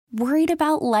Worried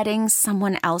about letting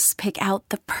someone else pick out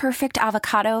the perfect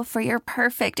avocado for your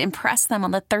perfect impress them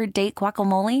on the third date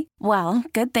guacamole? Well,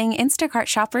 good thing Instacart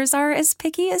shoppers are as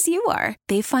picky as you are.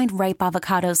 They find ripe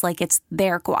avocados like it's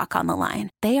their guac on the line.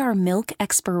 They are milk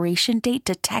expiration date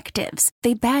detectives.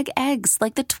 They bag eggs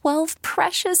like the 12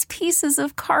 precious pieces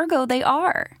of cargo they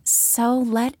are. So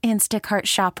let Instacart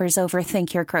shoppers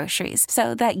overthink your groceries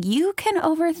so that you can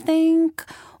overthink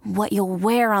what you'll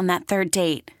wear on that third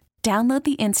date. Download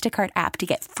the Instacart app to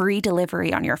get free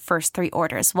delivery on your first 3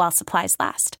 orders while supplies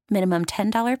last. Minimum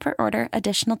 $10 per order.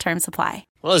 Additional terms apply.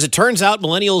 Well, as it turns out,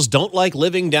 millennials don't like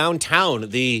living downtown.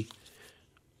 The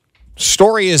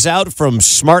story is out from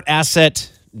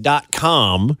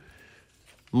smartasset.com.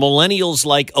 Millennials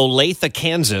like Olathe,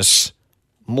 Kansas,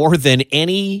 more than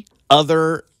any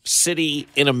other city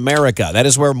in America. That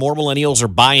is where more millennials are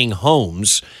buying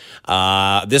homes.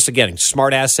 This, again,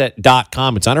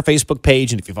 smartasset.com. It's on our Facebook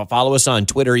page, and if you follow us on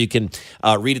Twitter, you can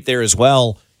read it there as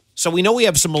well. So we know we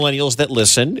have some millennials that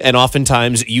listen, and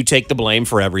oftentimes you take the blame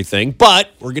for everything, but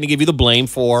we're going to give you the blame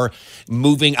for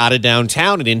moving out of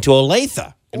downtown and into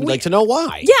Olathe. And we'd like to know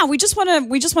why. Yeah, we just want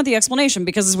the explanation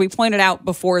because, as we pointed out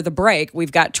before the break,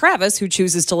 we've got Travis who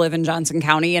chooses to live in Johnson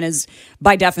County and is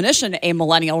by definition a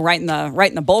millennial, right in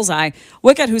the bullseye.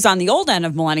 Wicket, who's on the old end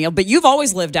of millennial, but you've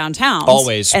always lived downtown.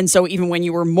 Always. And so even when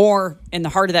you were more in the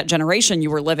heart of that generation,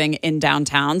 you were living in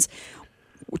downtowns.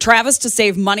 Travis to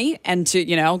save money and to,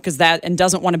 and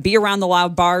doesn't want to be around the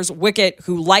loud bars. Wicket,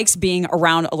 who likes being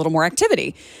around a little more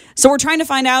activity. So we're trying to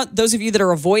find out, those of you that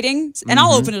are avoiding, and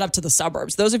I'll open it up to the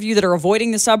suburbs. Those of you that are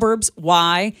avoiding the suburbs,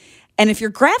 why? And if you're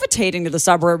gravitating to the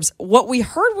suburbs, what we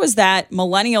heard was that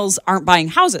millennials aren't buying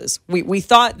houses. We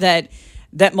thought that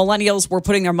millennials were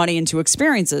putting their money into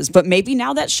experiences, but maybe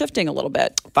now that's shifting a little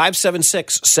bit.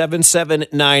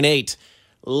 576-7798.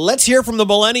 Let's hear from the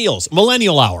millennials.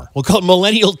 Millennial Hour. We'll call it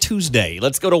Millennial Tuesday.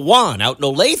 Let's go to Juan out in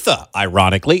Olathe,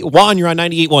 ironically. Juan, you're on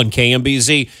 98.1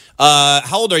 KMBZ.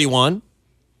 How old are you, Juan?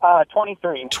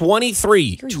 23.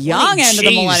 23. You're young end of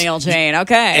the millennial chain.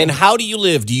 Okay. And how do you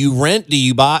live? Do you rent? Do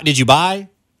you buy? Did you buy?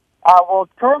 Well,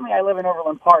 currently I live in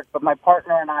Overland Park, but my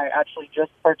partner and I actually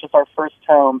just purchased our first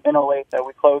home in Olathe.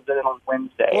 We closed it on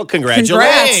Wednesday. Well, congratulations.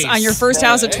 Congrats on your first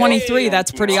house at 23.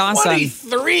 That's pretty awesome.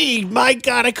 23. My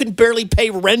God, I couldn't barely pay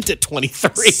rent at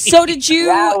 23. So did you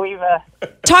we've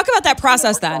talk about that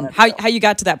process then? How you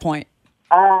got to that point?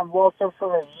 Well, so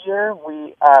for a year,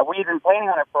 we had been planning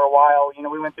on it for a while.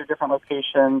 We went through different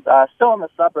locations, still in the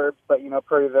suburbs, but,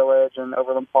 Prairie Village and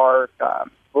Overland Park.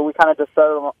 But we kind of just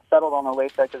settled on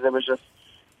Olathe because it was just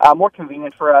more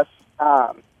convenient for us.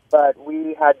 But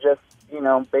we had just,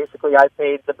 basically I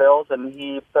paid the bills and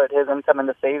he put his income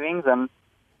into savings, and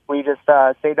we just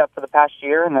saved up for the past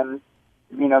year and then,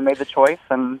 made the choice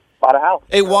and bought a house.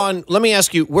 Hey, Juan, let me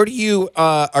ask you, where do you,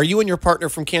 are you and your partner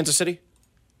from Kansas City?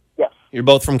 Yes. You're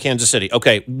both from Kansas City.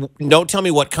 Okay. Don't tell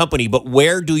me what company, but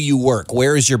where do you work?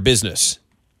 Where is your business?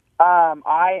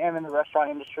 I am in the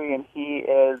restaurant industry, and he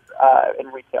is in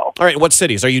retail. All right, what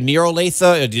cities? Are you near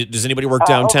Olathe? Does anybody work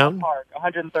downtown? Park,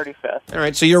 135th. All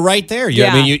right, so you're right there.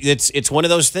 Yeah. I mean, it's one of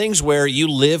those things where you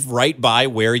live right by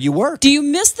where you work. Do you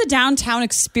miss the downtown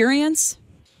experience?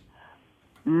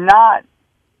 Not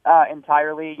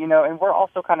entirely, and we're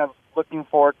also kind of looking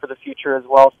forward for the future as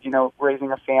well,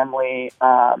 raising a family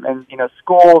and,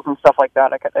 schools and stuff like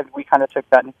that. We kind of took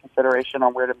that into consideration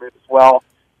on where to move as well.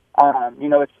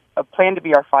 It's a plan to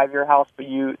be our 5-year house, but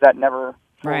that never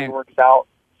really works out.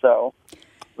 So,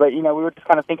 but, we were just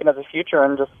kind of thinking of the future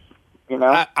and just,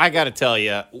 I got to tell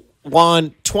you, Juan,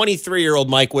 23-year-old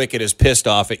Mike Wicket is pissed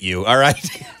off at you, all right?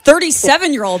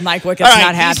 37-year-old Mike Wicket's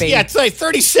not happy. Yeah, it's like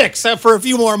 36 for a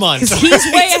few more months. Because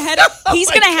he's way ahead. He's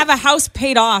going to have a house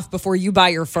paid off before you buy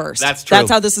your first. That's true. That's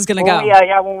how this is going to go.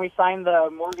 Yeah, when we signed the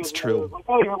mortgage. That's true. It was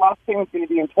like, your last payment's going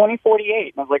to be in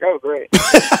 2048. And I was like, oh, great.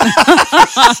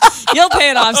 You'll pay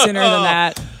it off sooner than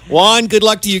that. Juan, good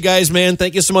luck to you guys, man.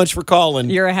 Thank you so much for calling.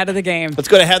 You're ahead of the game. Let's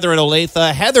go to Heather in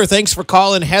Olathe. Heather, thanks for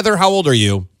calling. Heather, how old are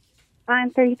you?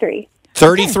 I'm 33.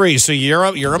 33. So you're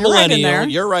a millennial. Right in there.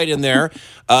 You're right in there.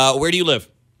 Where do you live?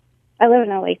 I live in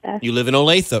Olathe. You live in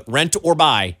Olathe. Rent or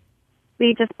buy?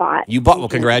 We just bought. You bought. Well,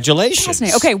 congratulations.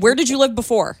 Fascinating. Okay, where did you live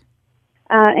before?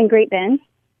 In Great Bend.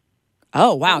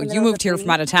 Oh, wow. You moved here from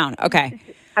out of town. Okay.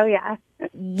 Oh, yeah.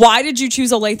 Why did you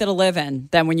choose Olathe to live in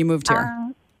then when you moved here?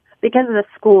 Because of the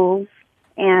schools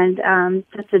and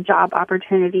just a job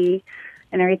opportunity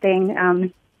and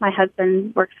everything. My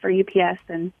husband works for UPS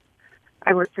and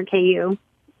I work for KU.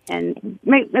 And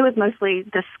it was mostly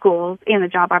the schools and the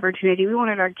job opportunity. We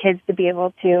wanted our kids to be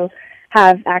able to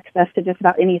have access to just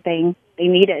about anything they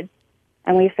needed.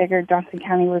 and we figured Johnson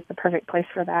County was the perfect place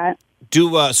for that.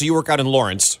 So you work out in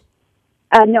Lawrence?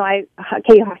 No,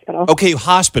 KU Hospital. Okay,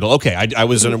 hospital. Okay, I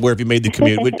wasn't aware if you made the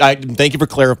commute. Thank you for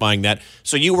clarifying that.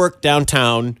 So you work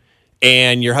downtown,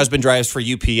 and your husband drives for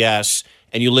UPS,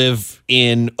 and you live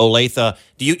in Olathe.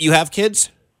 Do you have kids?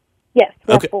 Yes,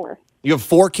 we have 4. You have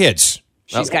 4 kids.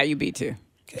 She's got you beat too.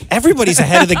 Everybody's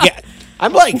ahead of the game.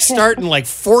 I'm starting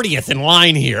 40th in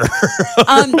line here.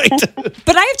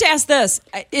 But I have to ask this.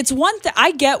 It's one that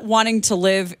I get wanting to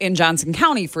live in Johnson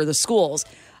County for the schools.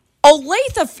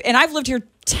 Olathe, and I've lived here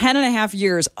 10 and a half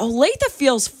years, Olathe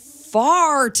feels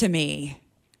far to me.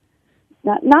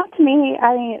 Not to me.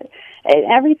 I mean,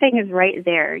 everything is right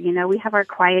there. We have our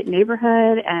quiet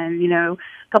neighborhood, and, a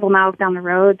couple miles down the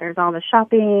road, there's all the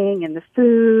shopping and the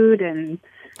food. And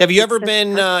have you ever been,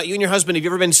 you and your husband, have you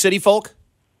ever been city folk?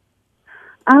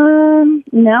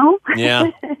 No. Yeah.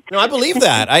 No, I believe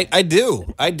that. I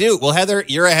do. Well, Heather,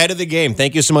 you're ahead of the game.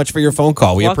 Thank you so much for your phone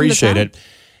call. We appreciate it.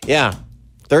 Yeah.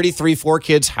 33, 4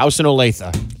 kids, house in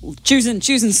Olathe. Choosing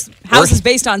houses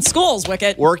based on schools,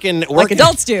 Wicket. Working like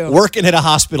adults do. Working at a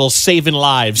hospispittal, saving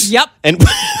lives. Yep. And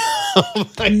oh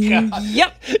my God.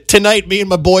 Yep. Tonight, me and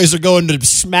my boys are going to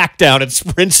SmackDown at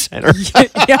Sprint Center.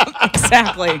 Yep,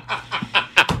 exactly.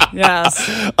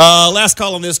 Yes. Last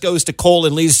call on this goes to Cole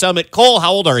in Lee's Summit. Cole,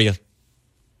 how old are you?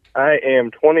 I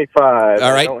am 25.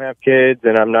 All right. I don't have kids,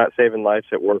 and I'm not saving lives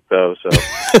at work, though. So,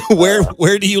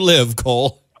 Where do you live,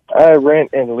 Cole? I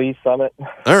rent in Lee Summit.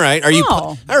 All right. Are you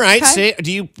all right? Okay.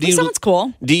 Lee Summit's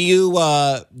cool. Do you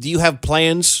have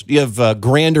plans? Do you have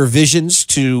grander visions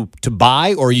to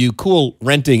buy, or are you cool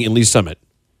renting in Lee Summit?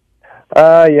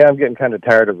 Yeah, I'm getting kind of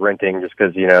tired of renting just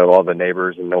because all the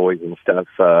neighbors and noise and stuff.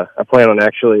 I plan on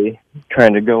actually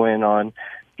trying to go in on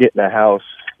getting a house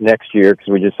next year because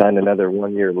we just signed another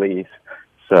 1-year lease.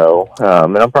 So,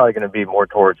 and I'm probably going to be more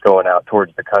towards going out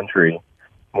towards the country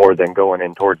more than going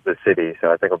in towards the city. So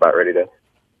I think I'm about ready to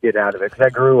get out of it because I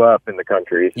grew up in the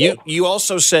country. So. You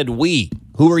also said we.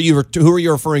 Who are you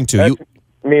referring to? That's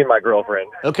me and my girlfriend.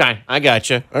 Okay, I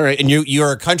gotcha. All right, and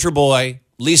you're a country boy.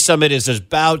 Lee Summit is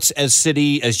about as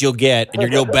city as you'll get, and you're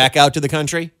going to go back out to the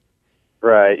country?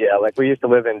 Right, yeah. We used to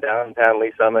live in downtown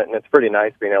Lee Summit, and it's pretty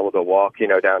nice being able to walk,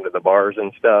 down to the bars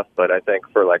and stuff. But I think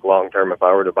for, long term, if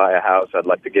I were to buy a house, I'd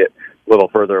like to get a little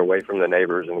further away from the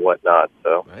neighbors and whatnot.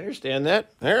 So I understand that.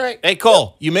 All right. Hey,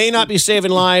 Cole, you may not be saving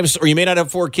lives, or you may not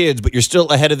have 4 kids, but you're still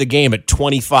ahead of the game at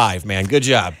 25, man. Good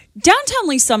job. Downtown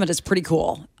Lee Summit is pretty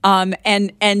cool,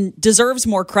 and deserves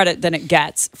more credit than it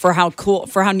gets for how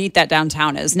neat that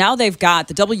downtown is. Now they've got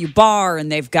the W Bar,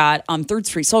 and they've got 3rd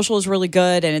Street Social is really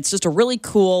good, and it's just a really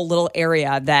cool little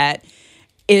area that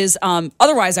is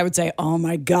otherwise I would say, oh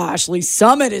my gosh, Lee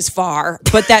Summit is far,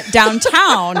 but that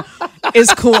downtown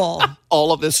is cool.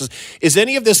 All of this is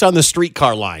any of this on the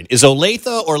streetcar line? Is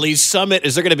Olathe or Lee Summit?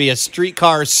 Is there going to be a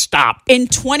streetcar stop? In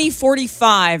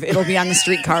 2045, it'll be on the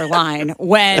streetcar line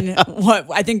when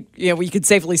I think we could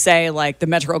safely say the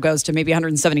metro goes to maybe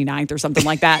 179th or something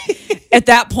like that. At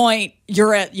that point,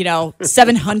 you're at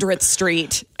 700th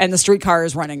Street and the streetcar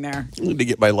is running there. I need to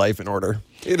get my life in order.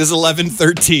 It is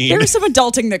 11:13. There's some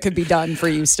adulting that could be done for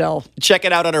you still. Check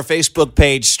it out on our Facebook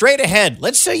page. Straight ahead,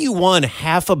 let's say you won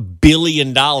 $500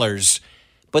 million,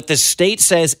 but the state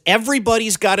says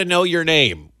everybody's got to know your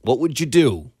name. What would you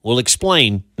do? We'll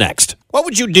explain next. What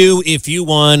would you do if you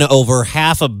won over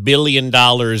 $500 million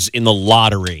in the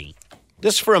lottery?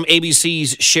 This from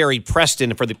ABC's Sherry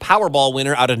Preston for the Powerball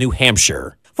winner out of New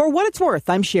Hampshire. For what it's worth,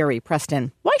 I'm Sherry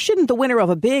Preston. Why shouldn't the winner of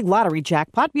a big lottery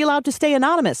jackpot be allowed to stay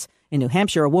anonymous? In New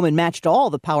Hampshire, a woman matched all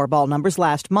the Powerball numbers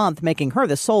last month, making her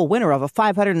the sole winner of a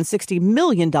 $560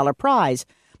 million prize.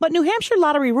 But New Hampshire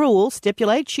lottery rules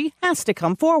stipulate she has to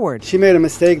come forward. She made a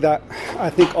mistake that I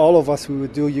think all of us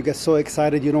would do. You get so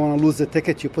excited, you don't want to lose the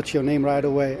ticket, you put your name right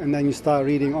away, and then you start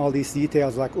reading all these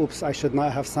details like, oops, I should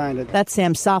not have signed it. That's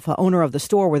Sam Safa, owner of the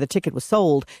store where the ticket was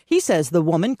sold. He says the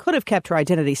woman could have kept her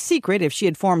identity secret if she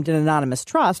had formed an anonymous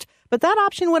trust, but that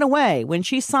option went away when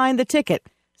she signed the ticket.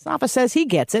 Safa says he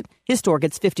gets it. His store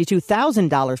gets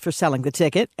 $52,000 for selling the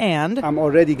ticket, and I'm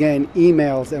already getting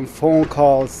emails and phone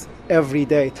calls every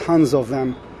day, tons of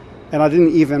them, and I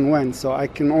didn't even win. So I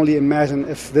can only imagine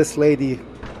if this lady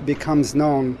becomes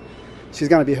known, she's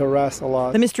going to be harassed a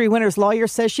lot. The mystery winner's lawyer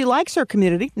says she likes her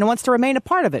community and wants to remain a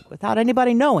part of it without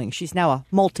anybody knowing she's now a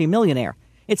multimillionaire.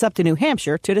 It's up to New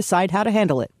Hampshire to decide how to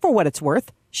handle it. For what it's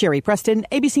worth, Sherry Preston,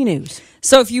 ABC News.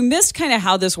 So if you missed kind of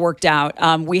how this worked out,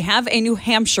 we have a New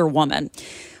Hampshire woman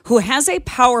who has a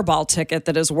Powerball ticket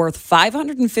that is worth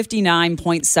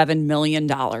 $559.7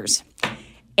 million.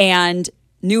 And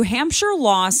New Hampshire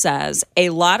law says a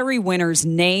lottery winner's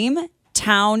name,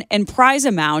 town, and prize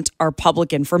amount are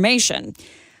public information.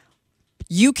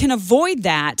 You can avoid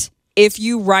that if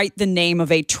you write the name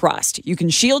of a trust. You can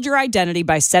shield your identity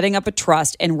by setting up a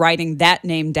trust and writing that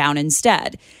name down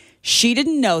instead. She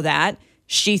didn't know that.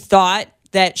 She thought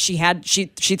that she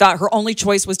thought her only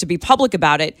choice was to be public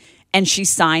about it, and she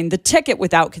signed the ticket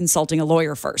without consulting a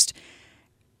lawyer first.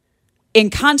 In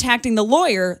contacting the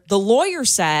lawyer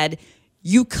said,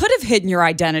 you could have hidden your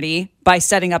identity by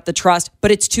setting up the trust,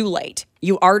 but it's too late.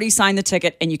 You already signed the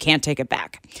ticket and you can't take it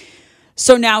back.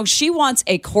 So now she wants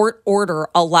a court order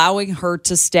allowing her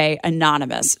to stay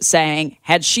anonymous, saying,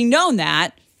 had she known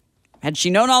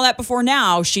all that before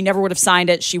now, she never would have signed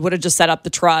it. She would have just set up the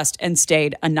trust and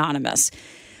stayed anonymous.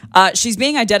 She's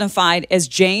being identified as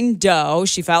Jane Doe.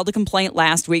 She filed a complaint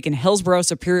last week in Hillsborough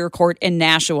Superior Court in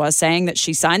Nashua, saying that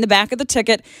she signed the back of the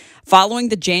ticket following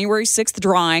the January 6th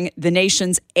drawing, the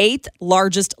nation's 8th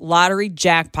largest lottery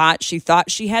jackpot. She thought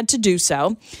she had to do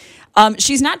so.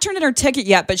 She's not turned in her ticket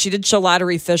yet, but she did show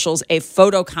lottery officials a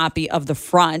photocopy of the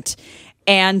front.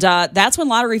 And that's when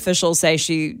lottery officials say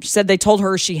she said they told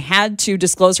her she had to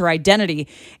disclose her identity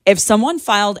if someone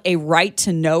filed a right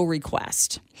to know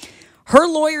request. Her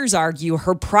lawyers argue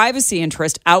her privacy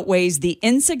interest outweighs the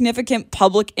insignificant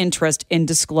public interest in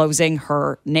disclosing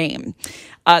her name.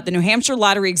 The New Hampshire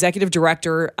Lottery Executive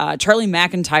Director, Charlie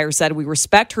McIntyre, said, we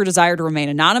respect her desire to remain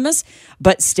anonymous,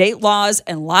 but state laws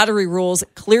and lottery rules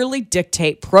clearly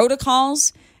dictate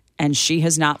protocols, and she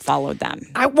has not followed them.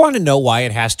 I want to know why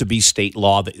it has to be state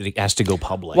law that it has to go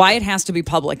public. Why it has to be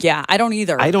public. Yeah, I don't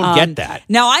either. I don't get that.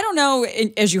 Now, I don't know,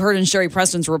 as you heard in Sherry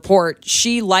Preston's report,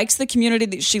 she likes the community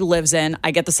that she lives in. I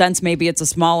get the sense maybe it's a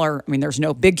smaller, there's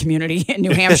no big community in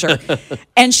New Hampshire.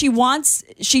 And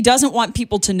she doesn't want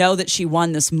people to know that she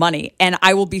won this money. And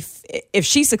if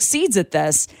she succeeds at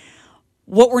this,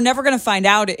 what we're never going to find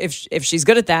out if she's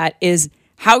good at that is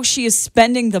how she is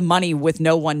spending the money with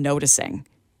no one noticing.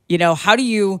 How do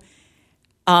you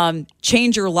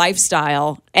change your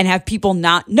lifestyle and have people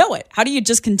not know it? How do you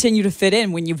just continue to fit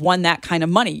in when you've won that kind of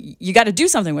money? You got to do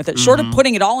something with it. Short of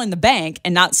putting it all in the bank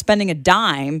and not spending a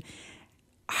dime,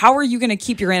 how are you going to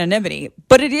keep your anonymity?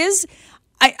 But it is,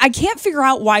 I can't figure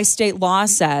out why state law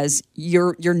says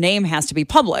your name has to be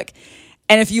public.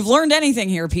 And if you've learned anything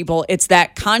here, people, it's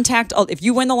that if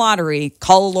you win the lottery,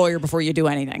 call a lawyer before you do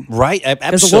anything. Right, absolutely.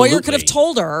 Because the lawyer could have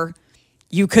told her,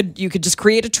 You could just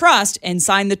create a trust and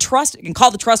sign the trust. You can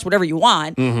call the trust whatever you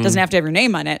want. It doesn't have to have your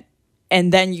name on it.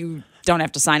 And then you don't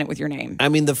have to sign it with your name.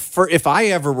 If I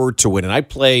ever were to win, and I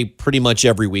play pretty much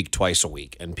every week, twice a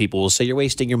week, and people will say you're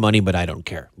wasting your money, but I don't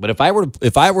care. But if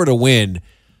I were to win,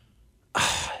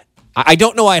 I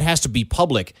don't know why it has to be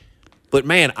public. But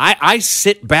man, I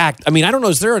sit back. I don't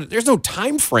know. There's no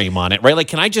time frame on it, right? Like,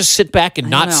 can I just sit back and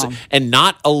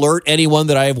not alert anyone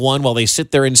that I have won while they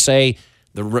sit there and say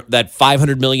that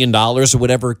 $500 million or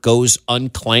whatever goes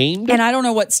unclaimed? And I don't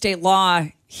know what state law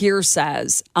here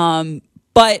says,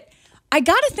 but I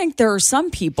got to think there are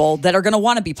some people that are going to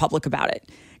want to be public about it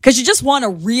because you just want a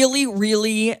really,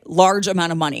 really large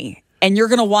amount of money. And you're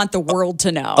going to want the world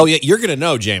to know. Oh, yeah, you're going to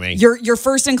know, Jamie. Your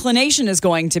first inclination is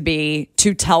going to be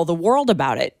to tell the world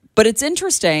about it. But it's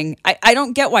interesting. I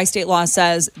don't get why state law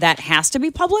says that has to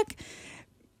be public,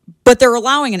 but they're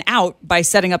allowing an out by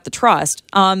setting up the trust.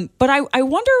 But I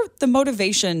wonder the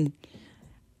motivation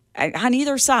on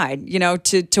either side,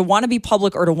 to want to be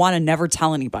public or to want to never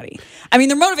tell anybody.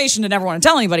 Their motivation to never want to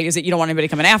tell anybody is that you don't want anybody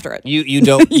coming after it. You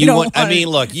don't. Look,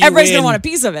 everybody's going to want a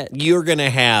piece of it. You're going to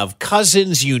have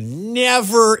cousins you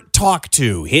never talk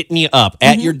to hitting you up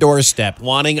at your doorstep,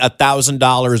 wanting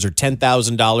 $1,000 or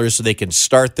 $10,000 so they can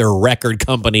start their record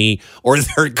company or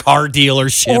their car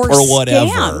dealership or whatever.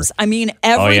 Scams.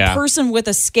 Every person with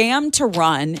a scam to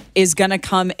run is going to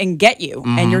come and get you,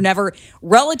 and you're never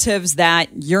relatives that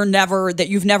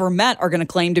you've never met are going to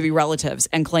claim to be relatives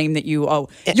and claim that you owe.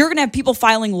 You're going to have people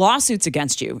filing lawsuits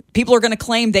against you. People are going to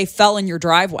claim they fell in your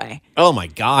driveway. Oh my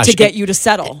gosh! To get you to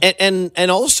settle.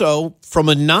 And also from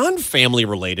a non-family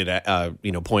related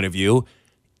point of view,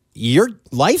 your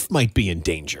life might be in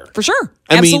danger. For sure.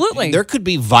 Absolutely. There could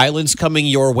be violence coming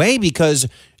your way because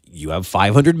you have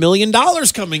 $500 million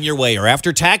coming your way, or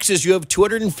after taxes, you have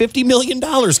 $250 million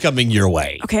coming your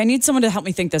way. Okay, I need someone to help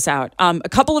me think this out. A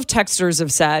couple of texters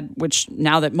have said, which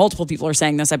now that multiple people are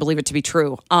saying this, I believe it to be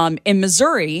true. In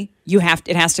Missouri,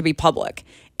 it has to be public.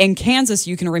 In Kansas,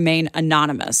 you can remain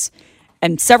anonymous.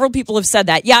 And several people have said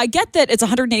that. Yeah, I get that it's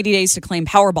 180 days to claim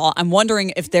Powerball. I'm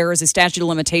wondering if there is a statute of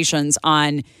limitations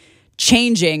on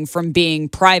changing from being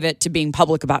private to being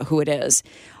public about who it is.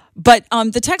 But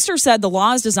the texter said the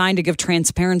law is designed to give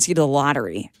transparency to the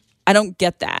lottery. I don't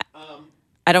get that.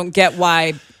 I don't get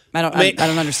why I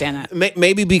don't understand that.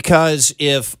 Maybe because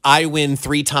if I win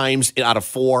 3 times out of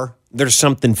 4, there's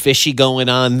something fishy going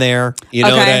on there. You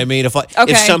know what I mean? If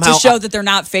somehow to show that they're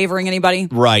not favoring anybody,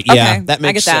 right? Yeah, okay, that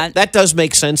makes I get sense. That does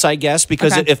make sense, I guess,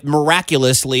 because if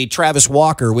miraculously Travis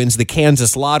Walker wins the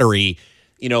Kansas lottery,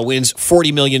 wins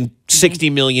 40 million, 60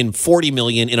 million, 40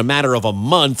 million in a matter of a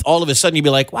month, all of a sudden you'd be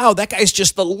like, wow, that guy's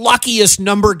just the luckiest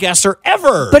number guesser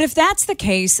ever. But if that's the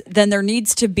case, then there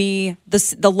needs to be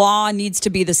the law needs to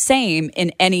be the same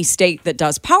in any state that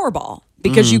does Powerball.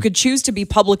 Because you could choose to be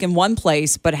public in one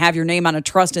place, but have your name on a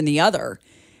trust in the other.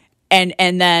 And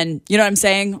then, you know what I'm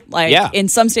saying? Like in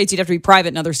some states, you'd have to be private.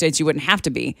 In other states, you wouldn't have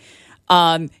to be.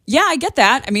 I get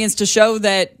that. I mean, it's to show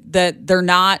that they're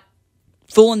not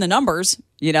fooling the numbers,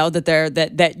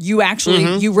 that you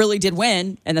actually, you really did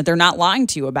win and that they're not lying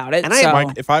to you about it. And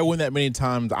Mike, if I win that many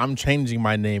times, I'm changing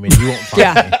my name and you won't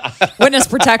find me. Witness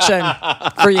protection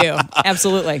for you.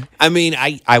 Absolutely. I mean,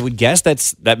 I would guess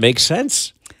that makes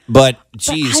sense. But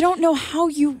geez, I don't know how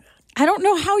you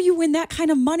win that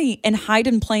kind of money and hide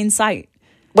in plain sight.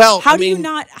 Well, how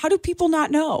do people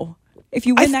not know if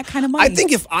you win that kind of money? I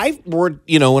think if I were,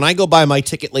 when I go buy my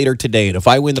ticket later today, and if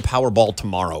I win the Powerball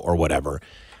tomorrow or whatever,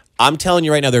 I'm telling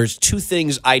you right now, there's 2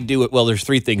 things I do. Well, there's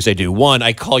 3 things I do. 1,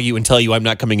 I call you and tell you I'm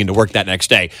not coming into work that next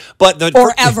day. But ever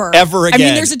again. I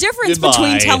mean, there's a difference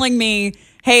between telling me,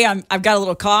 hey, I've got a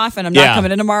little cough and I'm not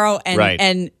coming in tomorrow,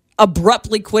 and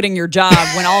abruptly quitting your job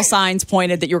when all signs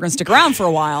pointed that you were going to stick around for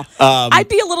a while. I'd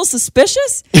be a little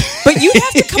suspicious, but you'd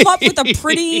have to come up with a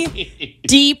pretty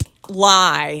deep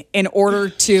lie in order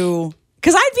to...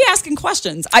 Because I'd be asking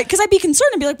questions. Because I'd be concerned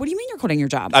and be like, what do you mean you're quitting your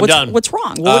job? I'm done. What's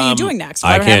wrong? Well, what are you doing next?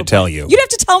 I can't tell you. You'd have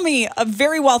to tell me a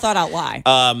very well thought out lie.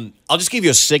 I'll just give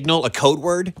you a signal, a code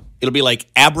word. It'll be like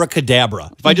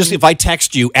abracadabra. If I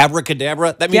text you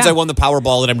abracadabra, that means I won the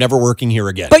Powerball and I'm never working here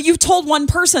again. But you've told one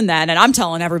person then, and I'm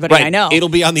telling everybody I know. It'll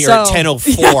be on the air at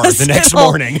 10:04 the next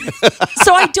morning.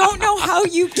 So I don't know how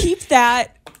you keep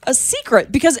that a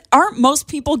secret, because aren't most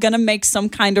people going to make some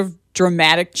kind of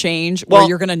dramatic change where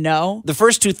you're going to know? The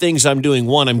first 2 things I'm doing,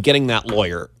 1, I'm getting that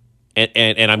lawyer.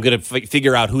 And I'm going to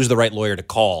figure out who's the right lawyer to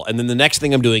call. And then the next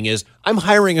thing I'm doing is I'm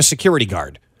hiring a security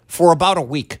guard for about a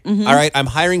week. All right. I'm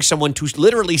hiring someone to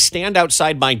literally stand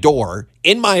outside my door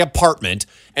in my apartment.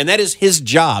 And that is his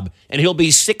job. And he'll be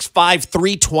 6'5",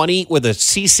 320 with a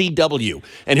CCW.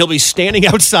 And he'll be standing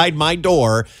outside my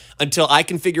door until I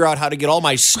can figure out how to get all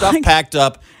my stuff packed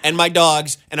up and my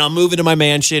dogs. And I'll move into my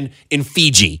mansion in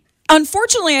Fiji.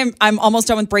 Unfortunately, I'm almost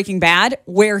done with Breaking Bad,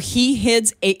 where he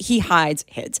hides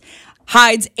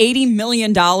 $80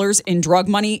 million in drug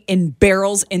money in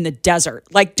barrels in the desert.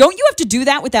 Like, don't you have to do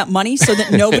that with that money so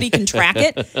that nobody can track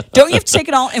it? Don't you have to take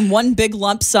it all in one big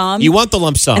lump sum? You want the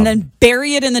lump sum. And then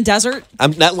bury it in the desert?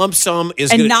 That lump sum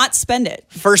is and not spend it.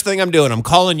 First thing I'm doing, I'm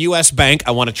calling U.S. Bank.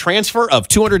 I want a transfer of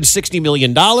 $260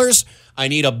 million. I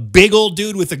need a big old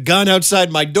dude with a gun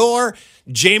outside my door.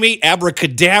 Jamie,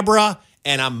 abracadabra.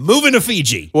 And I'm moving to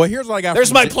Fiji. Well, here's what I got.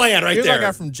 There's my plan right there. Here's what I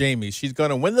got from Jamie. She's going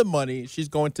to win the money. She's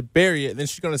going to bury it. And then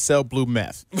she's going to sell blue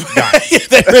meth. Well,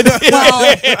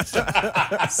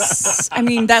 I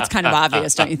mean, that's kind of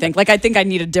obvious, don't you think? Like, I think I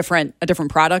need a different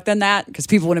product than that, because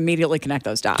people would immediately connect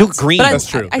those dots. Do green. But that's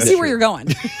true. I see where you're going.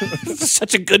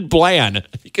 Such a good plan.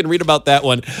 You can read about that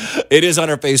one. It is on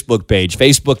our Facebook page,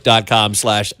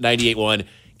 facebook.com/981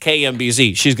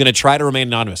 KMBZ. She's going to try to remain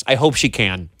anonymous. I hope she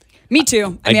can. Me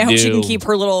too. I hope she can keep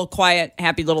her little quiet,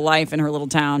 happy little life in her little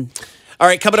town. All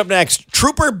right, coming up next,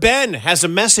 Trooper Ben has a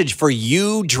message for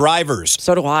you drivers.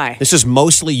 So do I. This is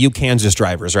mostly you Kansas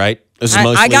drivers, right? This is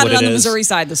mostly I got what it on the is. Missouri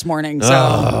side this morning.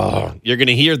 So you're going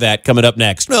to hear that coming up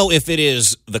next. No, if it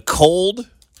is the cold,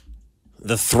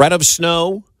 the threat of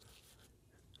snow.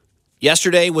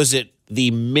 Yesterday, was it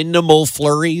the minimal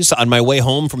flurries on my way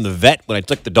home from the vet when I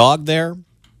took the dog there?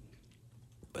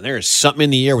 But there is something in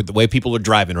the air with the way people are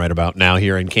driving right about now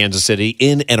here in Kansas City,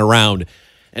 in and around.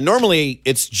 And normally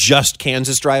it's just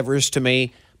Kansas drivers to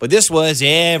me, but this was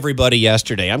everybody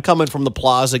yesterday. I'm coming from the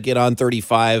plaza, get on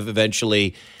 35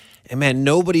 eventually. And man,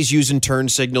 nobody's using turn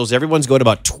signals. Everyone's going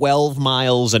about 12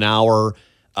 miles an hour.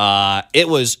 It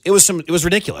was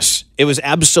ridiculous. It was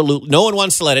absolute. No one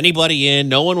wants to let anybody in.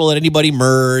 No one will let anybody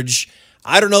merge.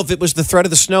 I don't know if it was the threat of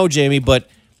the snow, Jamie, but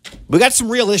we got some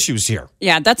real issues here.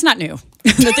 Yeah, that's not new.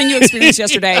 The thing you experienced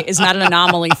yesterday is not an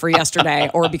anomaly for yesterday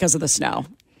or because of the snow.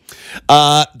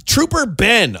 Trooper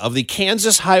Ben of the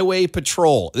Kansas Highway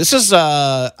Patrol. This is,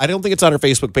 I don't think it's on our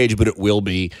Facebook page, but it will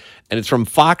be. And it's from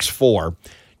Fox 4.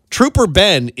 Trooper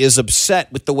Ben is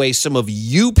upset with the way some of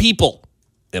you people,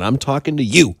 and I'm talking to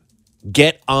you,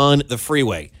 get on the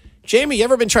freeway. Jamie, you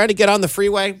ever been trying to get on the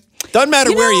freeway? Doesn't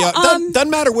matter where you are. Doesn't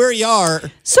matter where you are.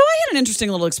 So I had an interesting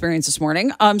little experience this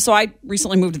morning. So I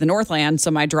recently moved to the Northland,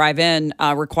 so my drive-in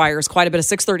requires quite a bit of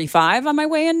 635 on my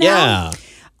way in now. Yeah.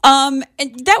 And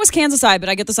that was Kansas side, but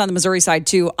I get this on the Missouri side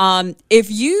too.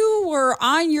 If you were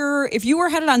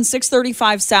headed on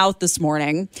 635 South this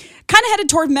morning, kind of headed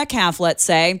toward Metcalf, let's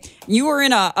say, you were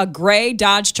in a gray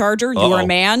Dodge Charger, you were a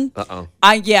man.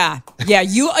 Yeah,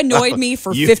 you annoyed me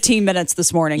for 15 minutes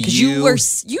this morning because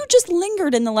you just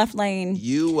lingered in the left lane.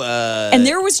 And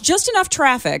there was just enough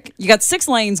traffic. You got 6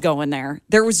 lanes going there.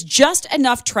 There was just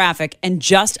enough traffic and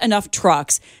just enough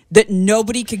trucks that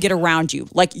nobody could get around you.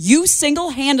 Like, you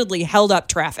single-handedly held up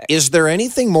traffic. Is there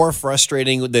anything more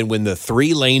frustrating than when the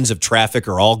 3 lanes of traffic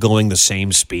are all going the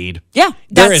same speed? Yeah,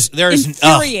 there is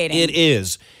infuriating. It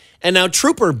is. And now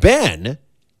Trooper Ben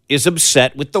is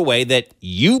upset with the way that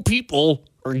you people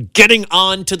are getting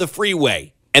onto the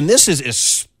freeway. And this is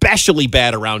especially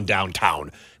bad around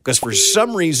downtown because for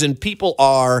some reason people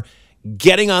are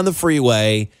getting on the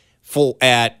freeway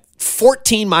at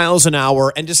 14 miles an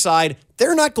hour and decide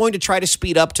they're not going to try to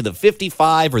speed up to the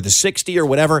 55 or the 60 or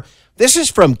whatever. This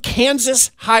is from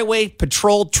Kansas Highway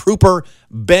Patrol Trooper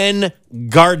Ben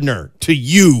Gardner to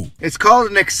you. It's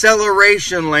called an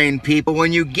acceleration lane, people.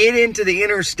 When you get into the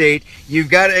interstate, you've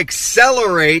got to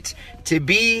accelerate to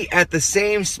be at the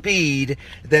same speed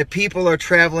that people are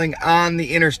traveling on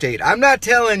the interstate. I'm not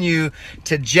telling you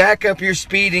to jack up your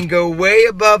speed and go way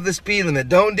above the speed limit.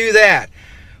 Don't do that.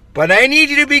 But I need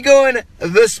you to be going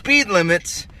the speed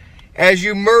limits as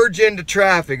you merge into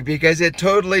traffic because it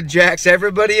totally jacks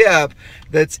everybody up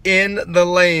that's in the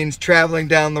lanes traveling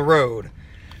down the road.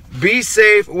 Be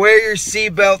safe, wear your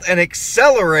seatbelt, and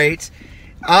accelerate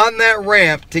on that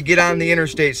ramp to get on the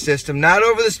interstate system. Not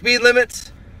over the speed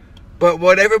limits, but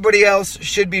what everybody else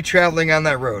should be traveling on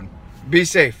that road. Be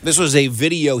safe. This was a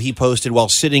video he posted while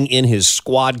sitting in his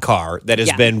squad car that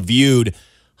has been viewed.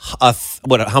 How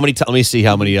many? Let me see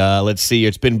how many. Let's see.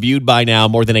 It's been viewed by now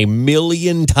more than 1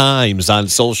 million times on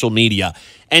social media,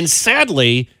 and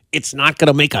sadly, it's not going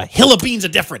to make a hill of beans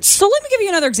of difference. So let me give you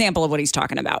another example of what he's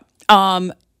talking about.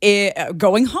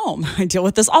 Going home, I deal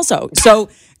with this also. So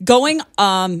going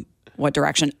what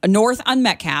direction? North on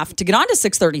Metcalf to get onto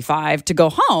 635 to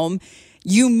go home.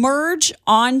 You merge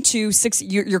onto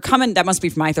You're coming. That must be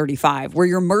from I-35, where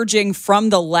you're merging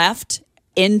from the left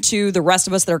into the rest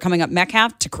of us that are coming up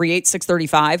Metcalf to create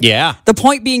 635. Yeah. The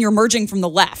point being you're merging from the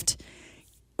left.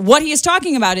 What he is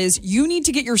talking about is you need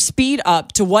to get your speed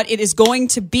up to what it is going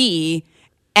to be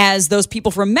as those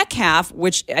people from Metcalf,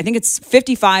 which I think it's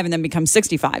 55 and then becomes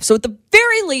 65. So at the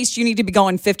very least, you need to be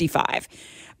going 55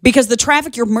 because the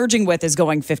traffic you're merging with is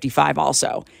going 55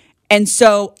 also. And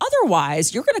so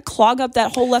otherwise, you're going to clog up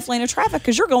that whole left lane of traffic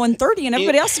because you're going 30 and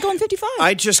everybody else is going 55.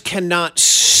 I just cannot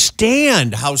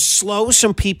stand how slow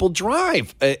some people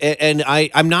drive. And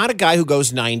I'm not a guy who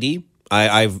goes 90.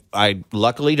 I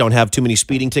luckily don't have too many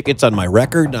speeding tickets on my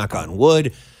record, knock on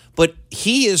wood. But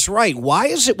he is right. Why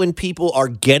is it when people are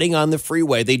getting on the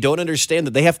freeway, they don't understand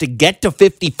that they have to get to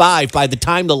 55 by the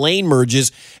time the lane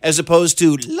merges, as opposed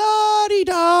to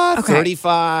la-di-da,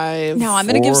 35, Now, I'm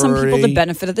going to give some people the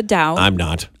benefit of the doubt. I'm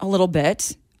not. A little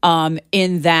bit.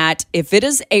 In that if it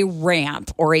is a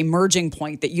ramp or a merging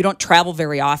point that you don't travel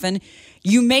very often,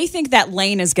 you may think that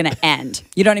lane is going to end.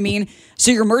 You know what I mean?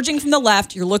 So you're merging from the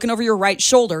left, you're looking over your right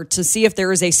shoulder to see if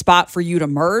there is a spot for you to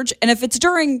merge. And if it's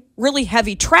during really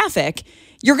heavy traffic,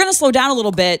 you're going to slow down a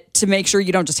little bit to make sure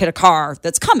you don't just hit a car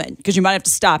that's coming because you might have to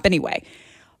stop anyway.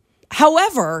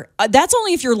 However, that's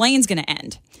only if your lane's going to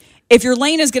end. If your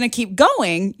lane is going to keep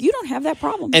going, you don't have that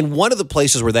problem. And one of the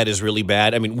places where that is really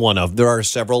bad, I mean, there are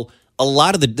several.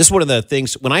 This is one of the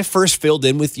things, when I first filled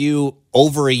in with you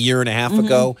over a year and a half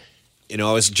ago,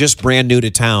 I was just brand new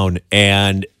to town,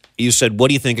 and you said, what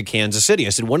do you think of Kansas City? I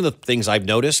said, one of the things I've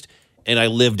noticed, and I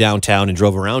live downtown and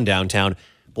drove around downtown,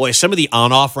 boy, some of the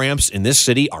on-off ramps in this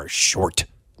city are short.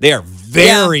 They are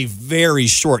very, very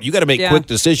short. You got to make quick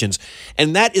decisions.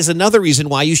 And that is another reason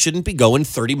why you shouldn't be going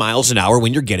 30 miles an hour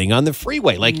when you're getting on the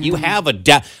freeway. Like you have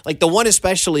like the one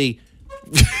especially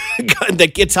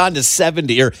that gets onto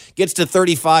 70 or gets to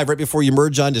 35 right before you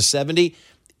merge onto 70.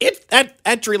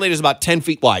 That tree lane is about 10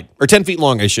 feet wide, or 10 feet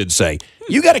long, I should say.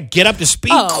 You got to get up to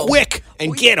speed quick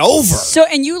and get over. So,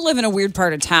 and you live in a weird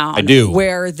part of town. I do.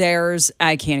 Where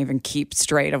I can't even keep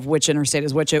straight of which interstate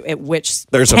is which, at which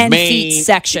there's 10 a main feet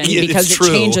section because it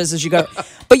changes as you go.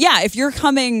 But yeah, if you're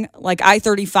coming like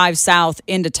I-35 south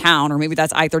into town, or maybe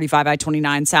that's I-35,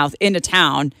 I-29 south into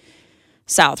town,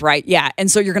 South, right? Yeah. And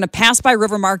so you're going to pass by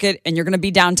River Market and you're going to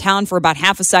be downtown for about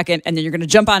half a second and then you're going to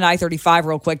jump on I-35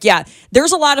 real quick. Yeah.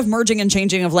 There's a lot of merging and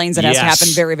changing of lanes that has to happen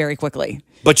very, very quickly.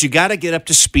 But you got to get up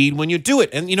to speed when you do it.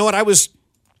 And you know what?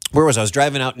 Where was I? I was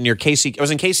driving out near KC. I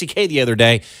was in KCK the other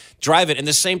day, driving, and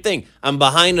the same thing. I'm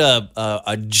behind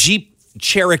a Jeep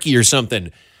Cherokee or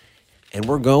something. And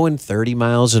we're going 30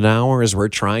 miles an hour as we're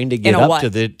trying to get up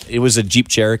to it was a Jeep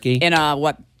Cherokee. In a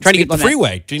what? Trying to get the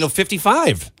freeway,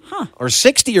 55 or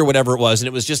 60 or whatever it was. And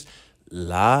it was just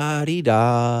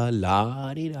la-di-da,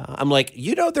 la-di-da. I'm like,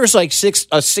 there's like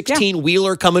a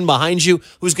 16-wheeler coming behind you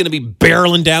who's going to be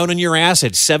barreling down on your ass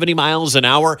at 70 miles an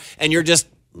hour. And you're just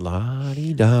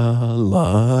la-di-da,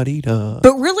 la-di-da.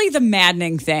 But really the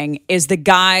maddening thing is the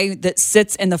guy that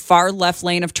sits in the far left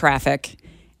lane of traffic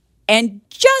and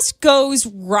just goes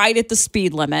right at the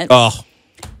speed limit. Oh.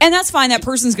 And that's fine. That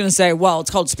person's going to say, well, it's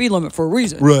called speed limit for a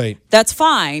reason. Right. That's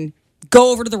fine.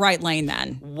 Go over to the right lane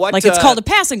then. It's called a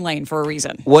passing lane for a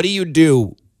reason. What do you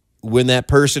do when that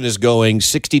person is going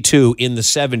 62 in the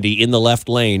 70 in the left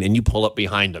lane and you pull up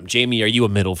behind them? Jamie, are you a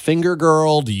middle finger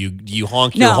girl? Do you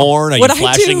honk your horn? Are you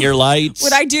flashing your lights?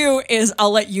 What I do is,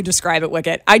 I'll let you describe it,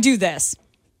 Wicket. I do this.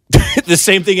 The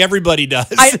same thing everybody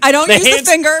does. I don't use the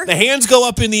finger. The hands go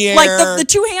up in the air. Like the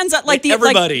two hands up, like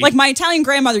everybody. Like my Italian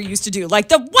grandmother used to do. Like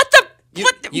both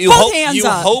hands up. You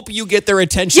hope you get their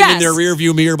attention in their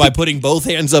rearview mirror by putting both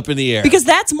hands up in the air. Because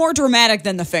that's more dramatic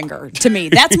than the finger to me.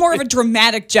 That's more of a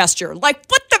dramatic gesture. Like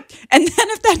what the? And then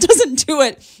if that doesn't do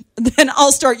it, then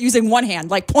I'll start using one hand,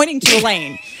 like pointing to a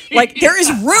lane. Like there is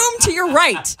room to your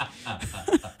right.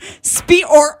 Speed,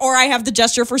 or I have the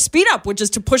gesture for speed up, which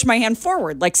is to push my hand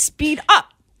forward, like speed up.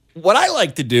 What I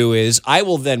like to do is I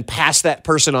will then pass that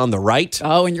person on the right.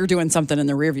 Oh, and you're doing something in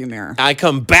the rearview mirror. I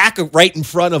come back right in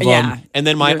front of them, and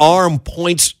then my arm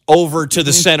points over to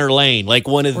the center lane, like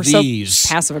one of these.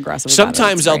 So passive aggressive.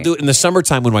 Sometimes I'll do it in the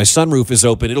summertime when my sunroof is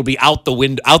open. It'll be out the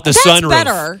window, out the sunroof. That's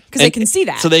better because they can see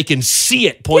that. So they can see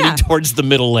it pointing towards the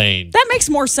middle lane. That makes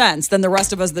more sense than the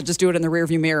rest of us that just do it in the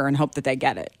rearview mirror and hope that they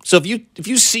get it. So if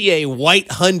you see a white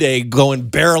Hyundai going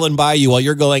barreling by you while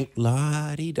you're going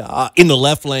la-di-da in the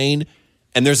left lane,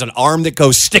 and there's an arm that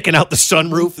goes sticking out the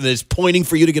sunroof and is pointing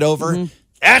for you to get over,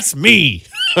 that's me.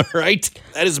 All right?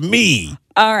 That is me.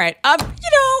 All right.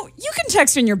 You can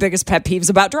text in your biggest pet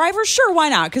peeves about drivers. Sure, why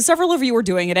not? Because several of you were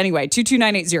doing it anyway.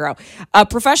 22980. A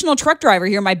professional truck driver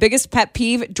here. My biggest pet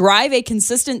peeve, drive a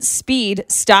consistent speed.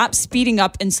 Stop speeding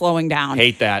up and slowing down.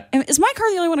 Hate that. Is my car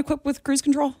the only one equipped with cruise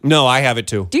control? No, I have it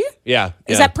too. Do you? Yeah.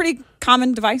 Is that pretty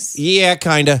common device? Yeah,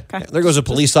 kind of. Okay. There goes a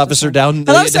police officer down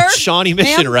Hello, the sir. Shawnee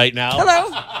Mission right now.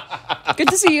 Hello. Good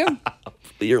to see you.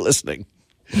 You're listening.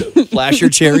 Flash your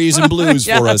cherries and blues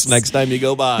for us next time you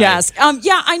go by. Yes.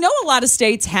 I know a lot of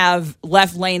states have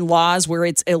left lane laws where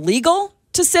it's illegal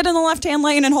to sit in the left-hand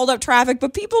lane and hold up traffic,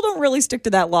 but people don't really stick to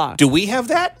that law. Do we have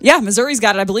that? Yeah, Missouri's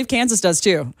got it. I believe Kansas does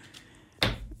too.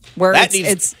 Where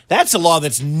that's a law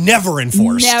that's never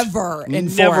enforced. Never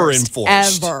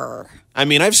enforced. Ever. I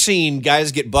mean, I've seen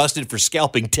guys get busted for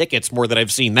scalping tickets more than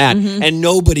I've seen that, and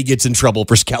nobody gets in trouble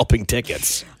for scalping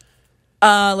tickets.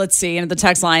 Let's see. And the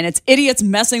text line, it's idiots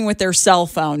messing with their cell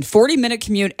phone. 40-minute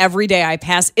commute every day. I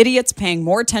pass idiots paying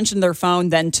more attention to their phone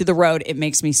than to the road. It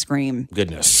makes me scream.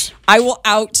 Goodness. I will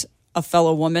out a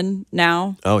fellow woman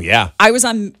now. Oh, yeah. Why was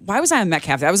I on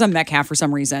Metcalf? I was on Metcalf for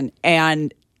some reason.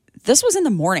 And this was in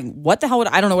the morning. What the hell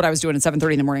I don't know what I was doing at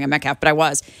 7:30 in the morning on Metcalf, but I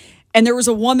was. And there was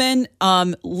a woman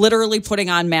literally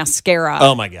putting on mascara.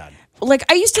 Oh, my God. Like,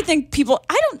 I used to think people,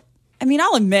 I'll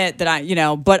admit that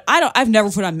I've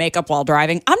never put on makeup while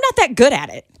driving. I'm not that good at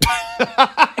it. I'm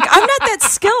not that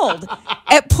skilled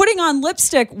at putting on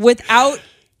lipstick without,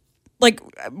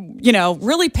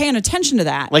 really paying attention to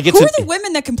that. Who are the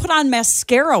women that can put on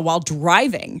mascara while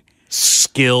driving?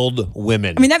 Skilled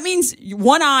women. I mean, that means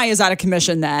one eye is out of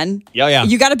commission then. Yeah.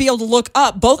 You got to be able to look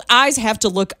up. Both eyes have to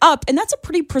look up, and that's a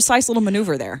pretty precise little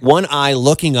maneuver there. One eye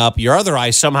looking up, your other eye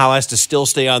somehow has to still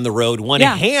stay on the road. One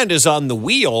hand is on the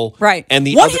wheel. Right. And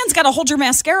the one other hand's got to hold your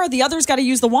mascara, the other's got to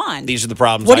use the wand. These are the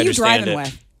problems. What are you driving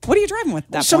with? What are you driving with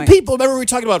at that Some point? people, remember we were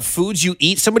talking about foods you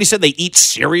eat? Somebody said they eat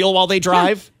cereal while they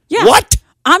drive? Yeah. What?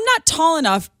 I'm not tall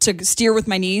enough to steer with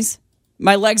my knees.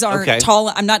 My legs aren't tall.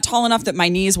 I'm not tall enough that my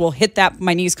knees will hit that.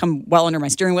 My knees come well under my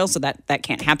steering wheel, so that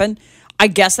can't happen. I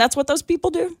guess that's what those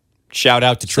people do. Shout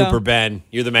out to Trooper Ben.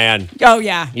 You're the man. Oh,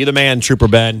 yeah. You're the man, Trooper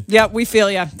Ben. Yeah, we feel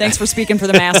you. Thanks for speaking for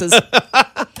the masses.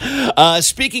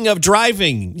 Speaking of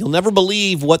driving, you'll never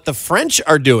believe what the French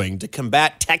are doing to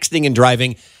combat texting and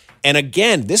driving. And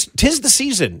again, tis the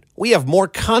season. We have more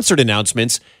concert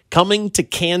announcements coming to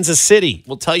Kansas City.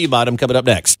 We'll tell you about them coming up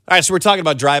next. All right, so we're talking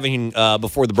about driving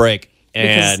before the break.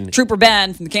 Because And Trooper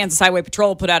Ben from the Kansas Highway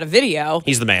Patrol put out a video.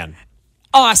 he's the man.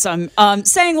 Awesome.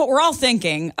 Saying what we're all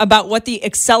thinking about what the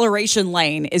acceleration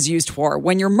lane is used for.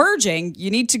 When you're merging,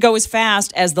 you need to go as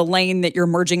fast as the lane that you're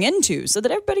merging into so that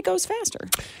everybody goes faster.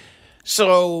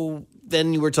 So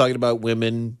then you were talking about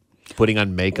women putting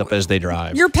on makeup as they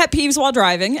drive. Your pet peeves while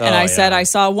driving. And I said I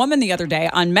saw a woman the other day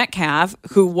on Metcalf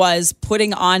who was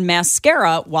putting on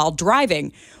mascara while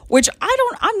driving, which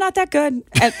I'm not that good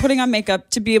at putting on makeup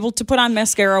to be able to put on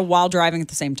mascara while driving at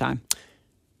the same time.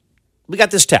 We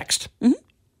got this text.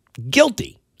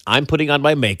 Guilty. I'm putting on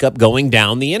my makeup going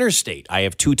down the interstate. I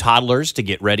have 2 toddlers to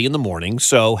get ready in the morning.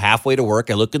 So halfway to work,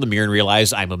 I look in the mirror and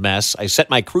realize I'm a mess. I set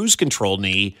my cruise control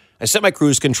knee.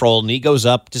 Knee goes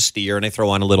up to steer, and I throw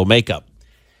on a little makeup.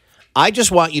 I just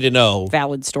want you to know.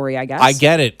 Valid story, I guess. I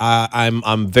get it.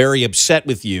 I'm very upset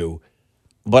with you.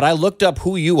 But I looked up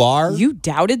who you are. You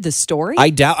doubted the story?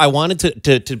 I wanted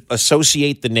to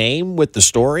associate the name with the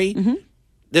story.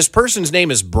 This person's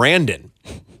name is Brandon.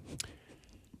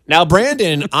 Now,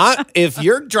 Brandon, if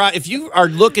you are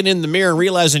looking in the mirror and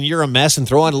realizing you're a mess and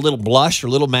throw on a little blush or a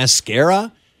little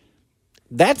mascara,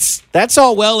 that's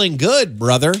all well and good,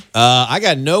 brother. I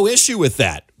got no issue with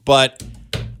that. But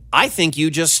I think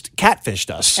you just catfished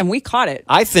us. And we caught it.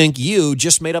 I think you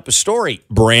just made up a story,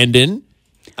 Brandon.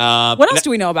 What else do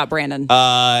we know about Brandon?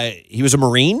 He was a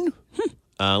Marine.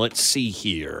 Let's see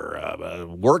here.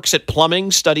 Works at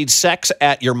plumbing, studied sex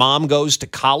at Your Mom Goes to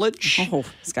College. Oh,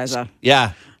 this guy's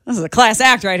This is a class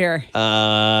act right here.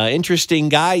 Interesting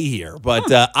guy here.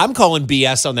 But I'm calling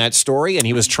BS on that story, and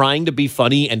he was trying to be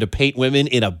funny and to paint women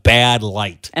in a bad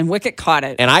light. And Wicket caught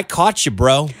it. And I caught you,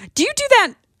 bro. Do you do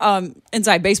that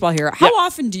inside baseball here? How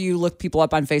often do you look people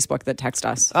up on Facebook that text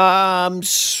us?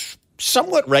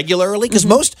 Somewhat regularly,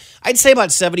 because I'd say about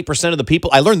 70% of the people,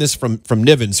 I learned this from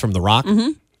Nivens from The Rock,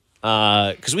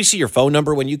 because we see your phone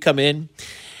number when you come in,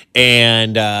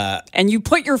 and you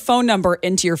put your phone number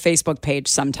into your Facebook page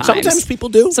sometimes. Sometimes people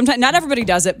do. Sometimes, not everybody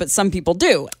does it, but some people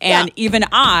do. And even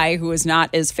I, who is not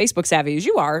as Facebook savvy as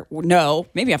you are, know,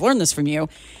 maybe I've learned this from you,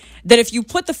 that if you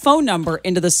put the phone number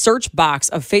into the search box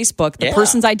of Facebook, the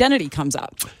person's identity comes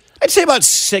up. I'd say about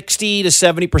 60 to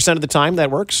 70% of the time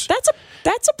that works.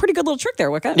 That's a pretty good little trick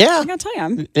there, Wicket. Yeah. I gotta tell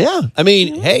you. I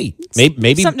mean, hey,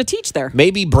 maybe something to teach there.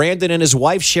 Maybe Brandon and his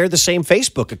wife share the same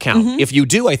Facebook account. If you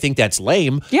do, I think that's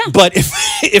lame. Yeah. But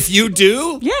if you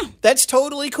do, yeah, that's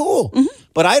totally cool.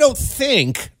 But I don't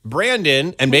think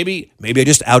Brandon, and maybe I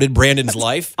just outed Brandon's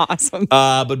life. Awesome.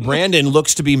 But Brandon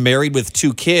looks to be married with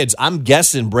 2 kids. I'm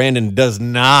guessing Brandon does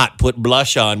not put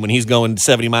blush on when he's going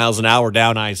 70 miles an hour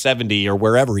down I-70 or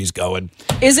wherever he's going.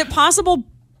 Is it possible?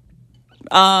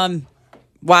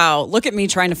 Wow, look at me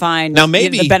trying to find now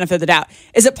maybe the benefit of the doubt.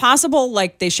 Is it possible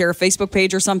like they share a Facebook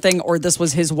page or something, or this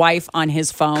was his wife on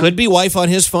his phone? Could be wife on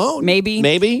his phone.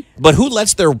 Maybe. But who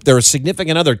lets their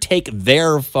significant other take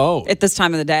their phone? At this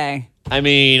time of the day. I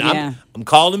mean, I'm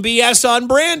calling BS on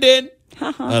Brandon.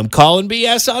 I'm calling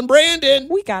BS on Brandon.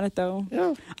 We got it, though.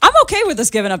 Yeah. I'm okay with us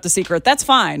giving up the secret. That's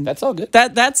fine. That's all good.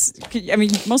 That's. I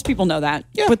mean, most people know that.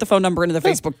 Yeah. Put the phone number into the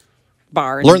Facebook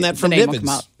bar. And learn that from Nivens.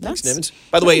 Nivens. Thanks, Nivens.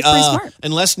 By the way,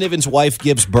 unless Nivens' wife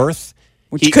gives birth,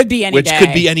 which could be any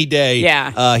day.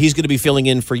 Yeah. He's going to be filling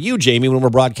in for you, Jamie, when we're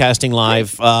broadcasting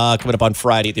live coming up on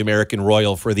Friday at the American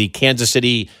Royal for the Kansas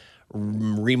City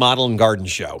Remodel and Garden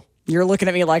Show. You're looking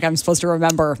at me like I'm supposed to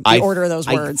remember the order of those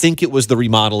words. I think it was the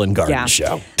Remodel and Garden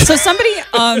Show. So somebody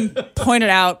pointed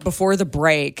out before the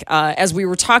break, as we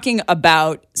were talking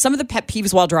about some of the pet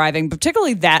peeves while driving,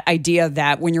 particularly that idea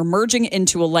that when you're merging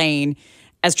into a lane,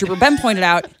 as Trooper Ben pointed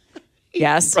out,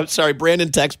 yes. I'm sorry,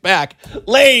 Brandon texts back.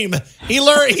 Lame. He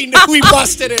learned. He knew we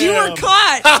busted him. You were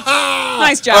caught.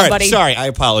 Nice job, all right, buddy. Sorry, I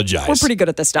apologize. We're pretty good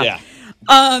at this stuff. Yeah.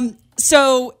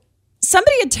 So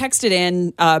somebody had texted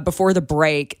in before the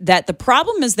break that the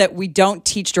problem is that we don't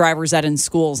teach driver's ed in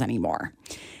schools anymore.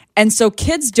 And so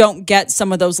kids don't get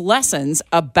some of those lessons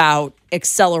about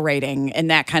accelerating and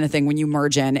that kind of thing when you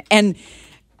merge in. And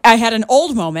I had an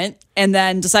old moment and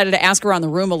then decided to ask around the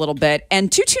room a little bit.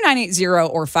 And 22980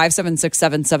 or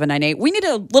 5767798, we need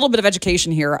a little bit of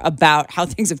education here about how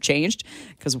things have changed,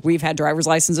 because we've had driver's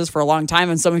licenses for a long time,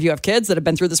 and some of you have kids that have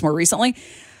been through this more recently.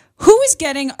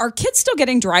 Are kids still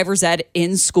getting driver's ed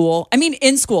in school? I mean,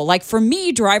 in school. Like for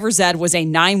me, driver's ed was a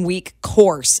 9-week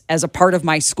course as a part of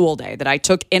my school day that I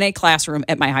took in a classroom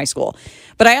at my high school.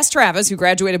 But I asked Travis, who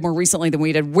graduated more recently than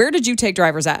we did, where did you take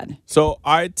driver's ed? So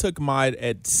I took mine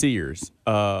at Sears.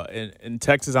 In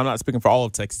Texas, I'm not speaking for all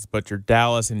of Texas, but your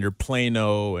Dallas and your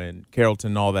Plano and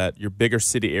Carrollton and all that, your bigger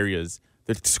city areas,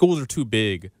 the schools are too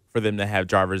big for them to have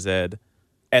driver's ed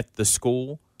at the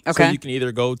school. Okay. So you can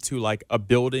either go to like a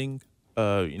building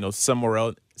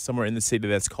somewhere in the city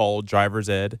that's called driver's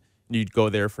ed. You'd go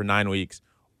there for 9 weeks,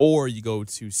 or you go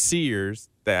to Sears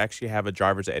that actually have a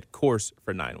driver's ed course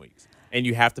for 9 weeks, and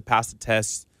you have to pass the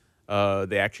test.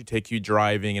 They actually take you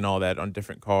driving and all that on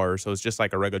different cars, so it's just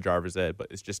like a regular driver's ed, but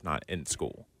it's just not in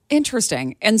school.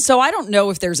 Interesting. And so I don't know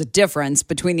if there's a difference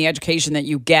between the education that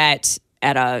you get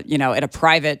at a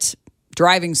private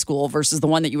driving school versus the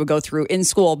one that you would go through in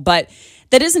school, but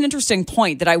that is an interesting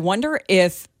point that I wonder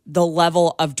if the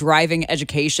level of driving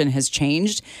education has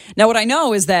changed. Now, what I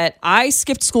know is that I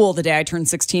skipped school the day I turned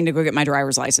 16 to go get my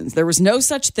driver's license. There was no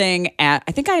such thing I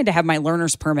think I had to have my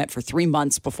learner's permit for 3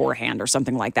 months beforehand or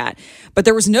something like that. But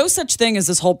there was no such thing as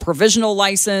this whole provisional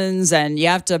license, and you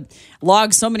have to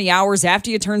log so many hours after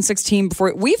you turn 16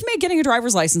 before. We've made getting a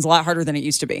driver's license a lot harder than it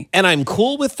used to be. And I'm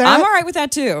cool with that. I'm all right with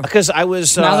that too. Because I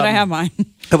was... now that I have mine.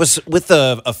 I was with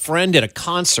a friend at a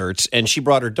concert, and she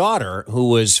brought her daughter, who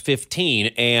was 15,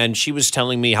 and she was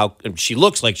telling me how she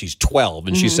looks like she's 12,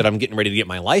 and she said, I'm getting ready to get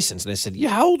my license. And I said, yeah,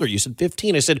 how old are you? You said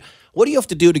 15. I said, what do you have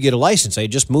to do to get a license? I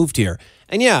had just moved here.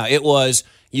 And yeah, it was,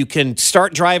 you can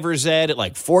start driver's ed at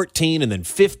like 14, and then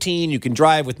 15, you can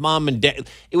drive with mom and dad.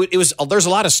 It was there's a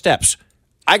lot of steps.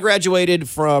 I graduated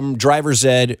from driver's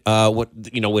ed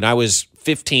when I was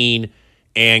 15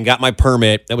 and got my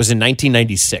permit. That was in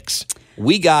 1996.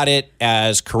 We got it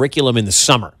as curriculum in the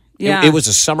summer. Yeah. It was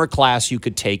a summer class you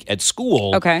could take at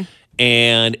school. Okay.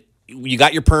 And you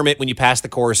got your permit when you passed the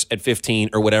course at 15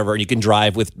 or whatever, and you can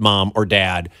drive with mom or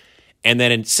dad. And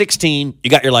then in 16, you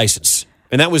got your license.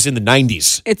 And that was in the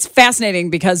 90s. It's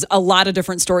fascinating because a lot of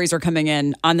different stories are coming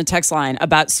in on the text line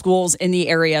about schools in the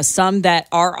area. Some that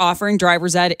are offering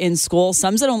driver's ed in school,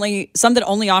 some that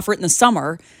only offer it in the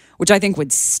summer, which I think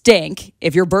would stink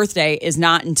if your birthday is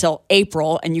not until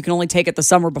April and you can only take it the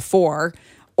summer before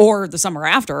or the summer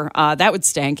after. That would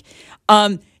stink.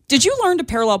 Did you learn to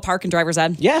parallel park in driver's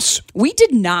ed? Yes. We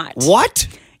did not. What?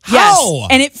 Yes. How?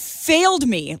 And it failed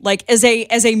me. Like as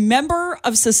a member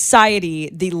of society,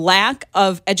 the lack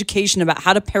of education about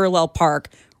how to parallel park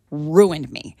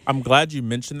ruined me. I'm glad you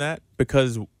mentioned that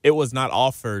because it was not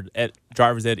offered at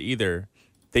driver's ed either.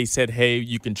 They said, hey,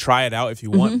 you can try it out if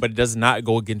you want, but it does not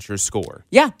go against your score.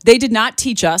 Yeah, they did not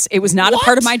teach us. It was not a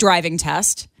part of my driving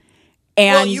test.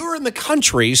 And well, you were in the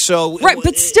country, so... Right,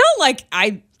 but still, like,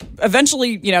 I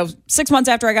eventually, 6 months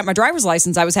after I got my driver's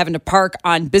license, I was having to park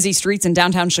on busy streets in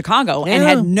downtown Chicago and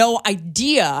had no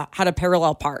idea how to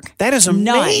parallel park. That is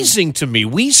amazing to me.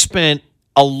 We spent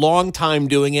a long time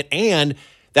doing it, and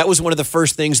that was one of the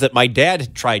first things that my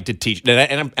dad tried to teach.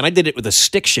 And I did it with a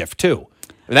stick shift, too.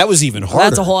 And that was even harder.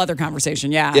 That's a whole other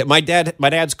conversation, yeah. My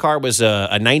dad's car was a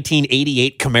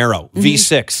 1988 Camaro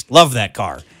V6. Love that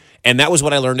car. And that was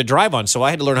what I learned to drive on. So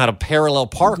I had to learn how to parallel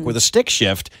park with a stick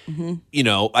shift.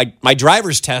 My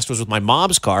driver's test was with my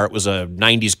mom's car. It was a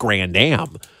 90s Grand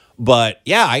Am. But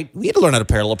yeah, we had to learn how to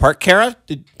parallel park. Kara,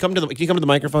 can you come to the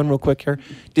microphone real quick, Kara?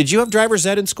 Did you have driver's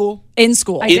ed in school? In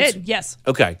school. I did, yes.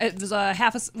 Okay. It was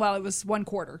it was 1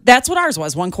 quarter. That's what ours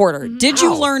was, 1 quarter. Did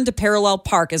you learn to parallel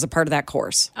park as a part of that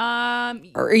course?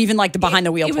 Or even like the behind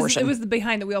the wheel portion? It was the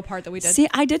behind the wheel part that we did. See,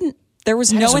 I didn't. There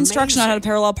was no instruction on how to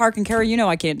parallel park, and Kara,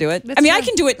 I can't do it. I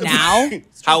can do it now.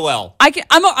 How well?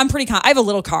 I'm pretty. I have a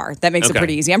little car that makes it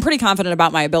pretty easy. I'm pretty confident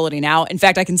about my ability now. In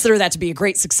fact, I consider that to be a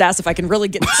great success if I can really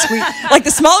get squeeze. Like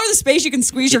the smaller the space you can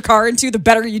squeeze your car into, the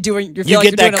better you do it. You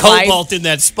get that cobalt in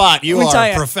that spot. You are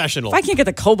a professional. If I can't get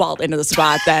the cobalt into the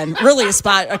spot, then really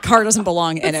a car doesn't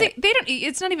belong in it. They don't.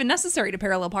 It's not even necessary to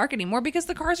parallel park anymore because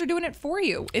the cars are doing it for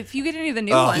you. If you get any of the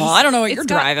new ones, well, I don't know what you're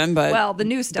driving, but the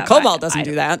new stuff, the cobalt doesn't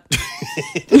do that.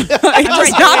 But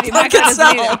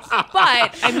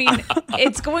I mean,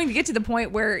 it's going to get to the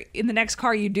point where in the next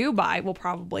car you do buy, we'll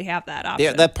probably have that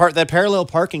option. Yeah, that parallel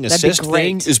parking assist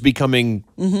thing is becoming,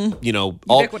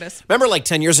 ubiquitous. Remember, like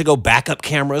 10 years ago, backup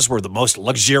cameras were the most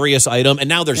luxurious item, and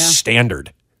now they're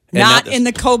standard. Not in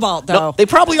the Cobalt, though. No, they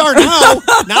probably are now.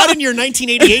 Not in your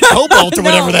 1988 Cobalt or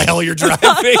whatever the hell you're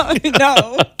driving.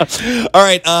 No. All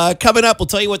right, coming up, we'll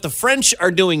tell you what the French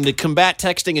are doing to combat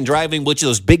texting and driving, which of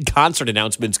those big concert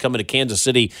announcements coming to Kansas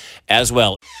City as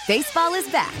well. Baseball is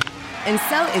back, and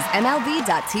so is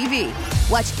MLB.tv.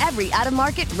 Watch every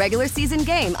out-of-market regular season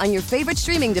game on your favorite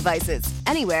streaming devices,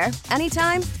 anywhere,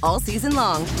 anytime, all season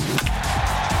long.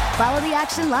 Follow the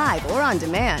action live or on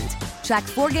demand. Track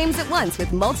 4 games at once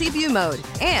with multi-view mode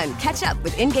and catch up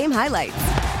with in-game highlights.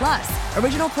 Plus,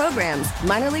 original programs,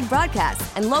 minor league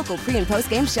broadcasts, and local pre- and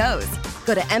post-game shows.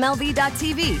 Go to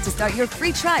MLB.tv to start your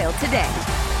free trial today.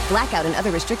 Blackout and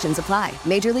other restrictions apply.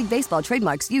 Major League Baseball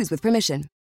trademarks used with permission.